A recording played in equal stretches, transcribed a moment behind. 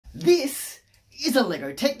This is a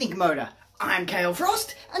LEGO Technic motor. I'm Kale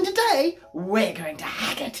Frost, and today we're going to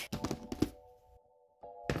hack it.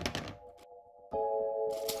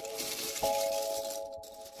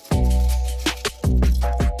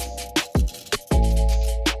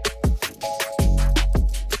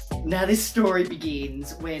 Now this story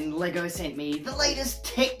begins when LEGO sent me the latest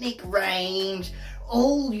Technic range,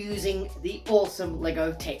 all using the awesome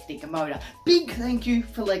LEGO Technic motor. Big thank you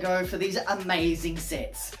for LEGO for these amazing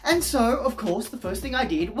sets. And so, of course, the first thing I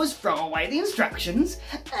did was throw away the instructions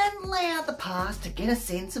and lay out the parts to get a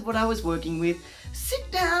sense of what I was working with, sit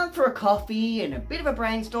down for a coffee and a bit of a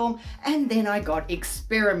brainstorm, and then I got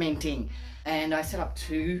experimenting. And I set up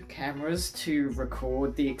 2 cameras to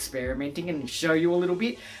record the experimenting and show you a little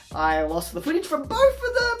bit. I lost the footage from both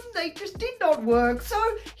of them, they just did not work,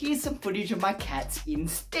 so here's some footage of my cats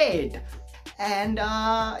instead. And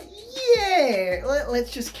yeah,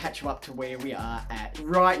 let's just catch you up to where we are at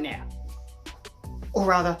right now. Or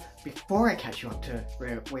rather, before I catch you up to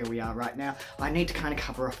where we are right now, I need to kind of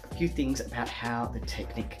cover off a few things about how the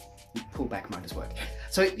Technic pullback motors work.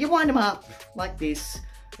 So you wind them up like this,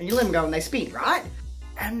 and you let them go and they spin, right?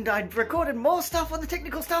 And I'd recorded more stuff on the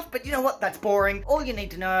technical stuff, but you know what, that's boring. All you need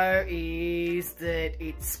to know is that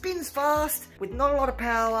it spins fast with not a lot of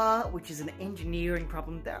power, which is an engineering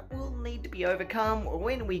problem that will need to be overcome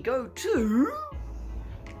when we go to...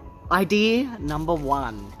 idea number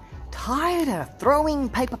 1. Tired of throwing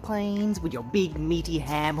paper planes with your big meaty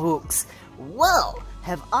ham hooks? Well,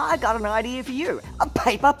 have I got an idea for you, a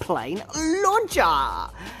paper plane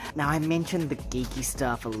launcher! Now, I mentioned the geeky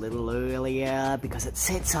stuff a little earlier because it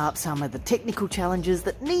sets up some of the technical challenges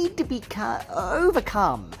that need to be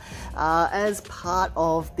overcome as part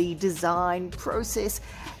of the design process,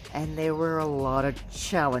 and there were a lot of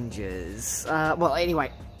challenges. Well,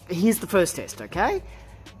 anyway, here's the first test, okay?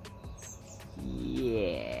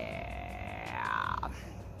 Yeah.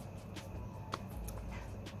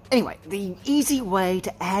 Anyway, the easy way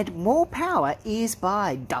to add more power is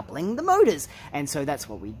by doubling the motors. And so that's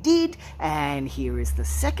what we did, and here is the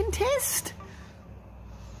second test.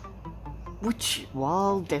 Which,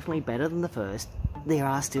 while definitely better than the first, there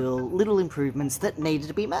are still little improvements that needed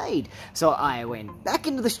to be made. So I went back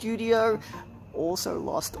into the studio, also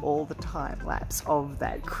lost all the time lapse of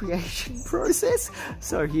that creation process.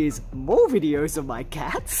 So here's more videos of my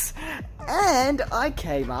cats, and I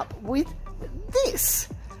came up with this.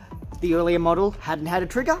 The earlier model hadn't had a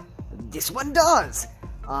trigger, this one does.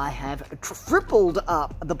 I have tripled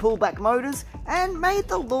up the pullback motors and made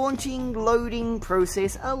the launching, loading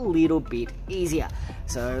process a little bit easier.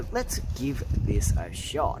 So let's give this a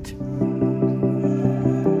shot.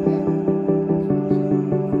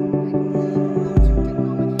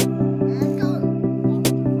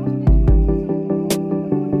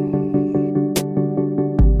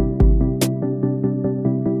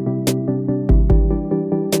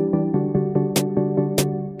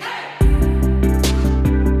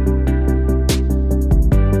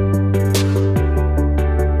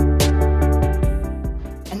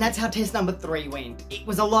 That's how test number 3 went. It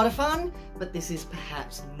was a lot of fun, but this is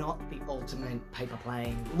perhaps not the ultimate paper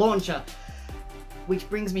plane launcher. Which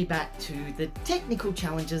brings me back to the technical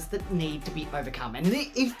challenges that need to be overcome. And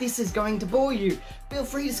if this is going to bore you, feel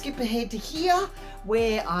free to skip ahead to here,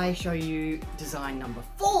 where I show you design number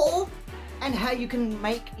 4 and how you can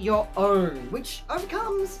make your own, which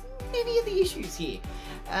overcomes many of the issues here.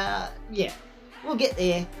 Yeah, we'll get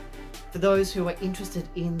there. For those who are interested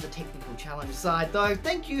in the technical challenge side though,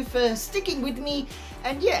 thank you for sticking with me.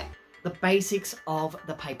 And yeah, the basics of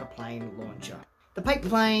the paper plane launcher. The paper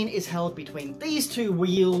plane is held between these 2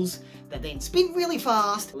 wheels that then spin really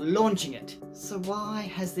fast, launching it. So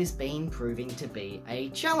why has this been proving to be a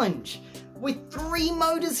challenge? With 3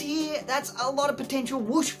 motors here, that's a lot of potential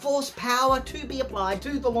whoosh force power to be applied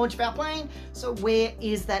to the launch of our plane. So where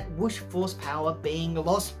is that whoosh force power being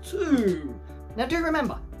lost to? Now do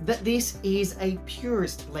remember that this is a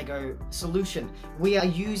purist LEGO solution. We are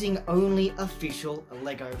using only official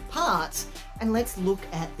LEGO parts, and let's look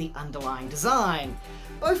at the underlying design.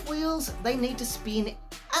 Both wheels, they need to spin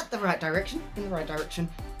at the right direction,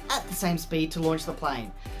 at the same speed to launch the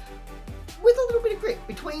plane, with a little bit of grip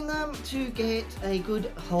between them to get a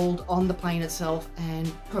good hold on the plane itself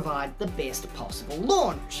and provide the best possible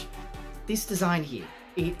launch. This design here,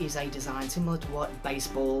 it is a design similar to what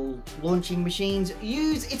baseball launching machines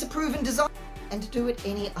use. It's a proven design, and to do it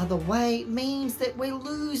any other way means that we're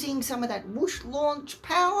losing some of that whoosh launch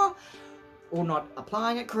power, or not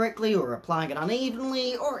applying it correctly, or applying it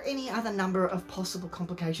unevenly, or any other number of possible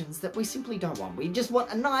complications that we simply don't want. We just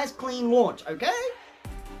want a nice clean launch, okay?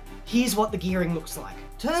 Here's what the gearing looks like.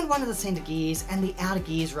 Turn one of the center gears and the outer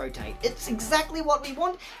gears rotate. It's exactly what we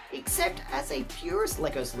want, except as a purist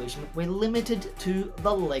Lego solution, we're limited to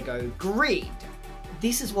the Lego grid.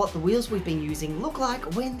 This is what the wheels we've been using look like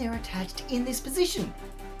when they're attached in this position.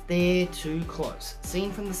 They're too close.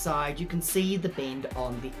 Seen from the side, you can see the bend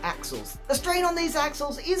on the axles. The strain on these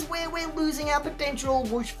axles is where we're losing our potential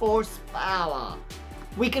whoosh force power.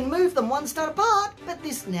 We can move them one stud apart, but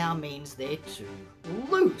this now means they're too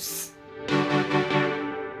loose.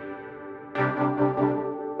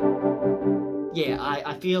 Yeah,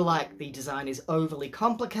 I feel like the design is overly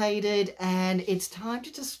complicated and it's time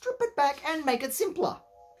to just strip it back and make it simpler.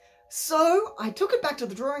 So I took it back to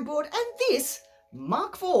the drawing board and this,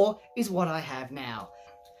 Mark IV, is what I have now.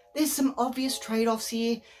 There's some obvious trade-offs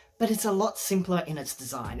here, but it's a lot simpler in its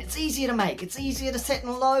design. It's easier to make, it's easier to set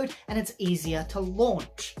and load, and it's easier to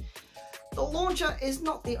launch. The launcher is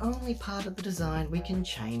not the only part of the design we can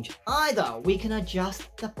change either. We can adjust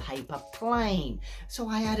the paper plane. So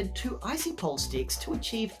I added 2 icy pole sticks to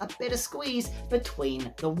achieve a better squeeze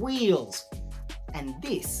between the wheels. And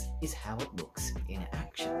this is how it looks in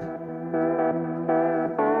action.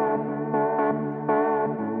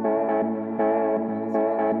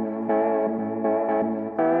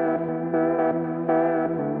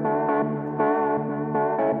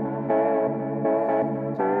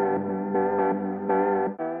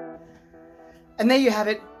 And there you have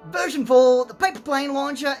it, version 4, the paper plane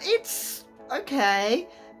launcher. It's okay,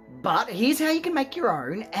 but here's how you can make your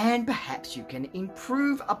own and perhaps you can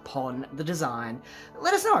improve upon the design.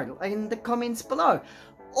 Let us know in the comments below.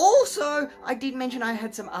 Also, I did mention I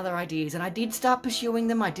had some other ideas and I did start pursuing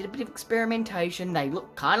them. I did a bit of experimentation. They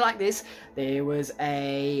look kind of like this. There was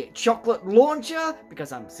a chocolate launcher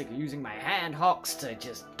because I'm sick of using my hand hocks to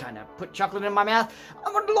just kind of put chocolate in my mouth.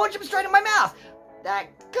 I wanted to launch them straight in my mouth. That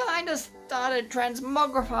kind of started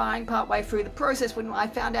transmogrifying partway through the process when I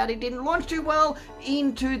found out it didn't launch too well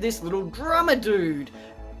into this little drummer dude.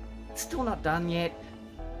 Still not done yet.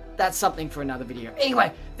 That's something for another video.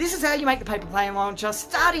 Anyway, this is how you make the paper plane launcher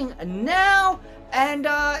starting now. And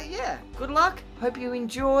yeah, good luck. Hope you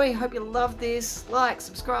enjoy. Hope you love this. Like,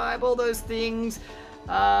 subscribe, all those things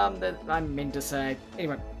that I meant to say.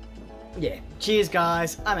 Anyway, yeah. Cheers,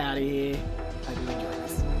 guys. I'm out of here. Hope you enjoy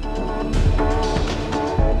this.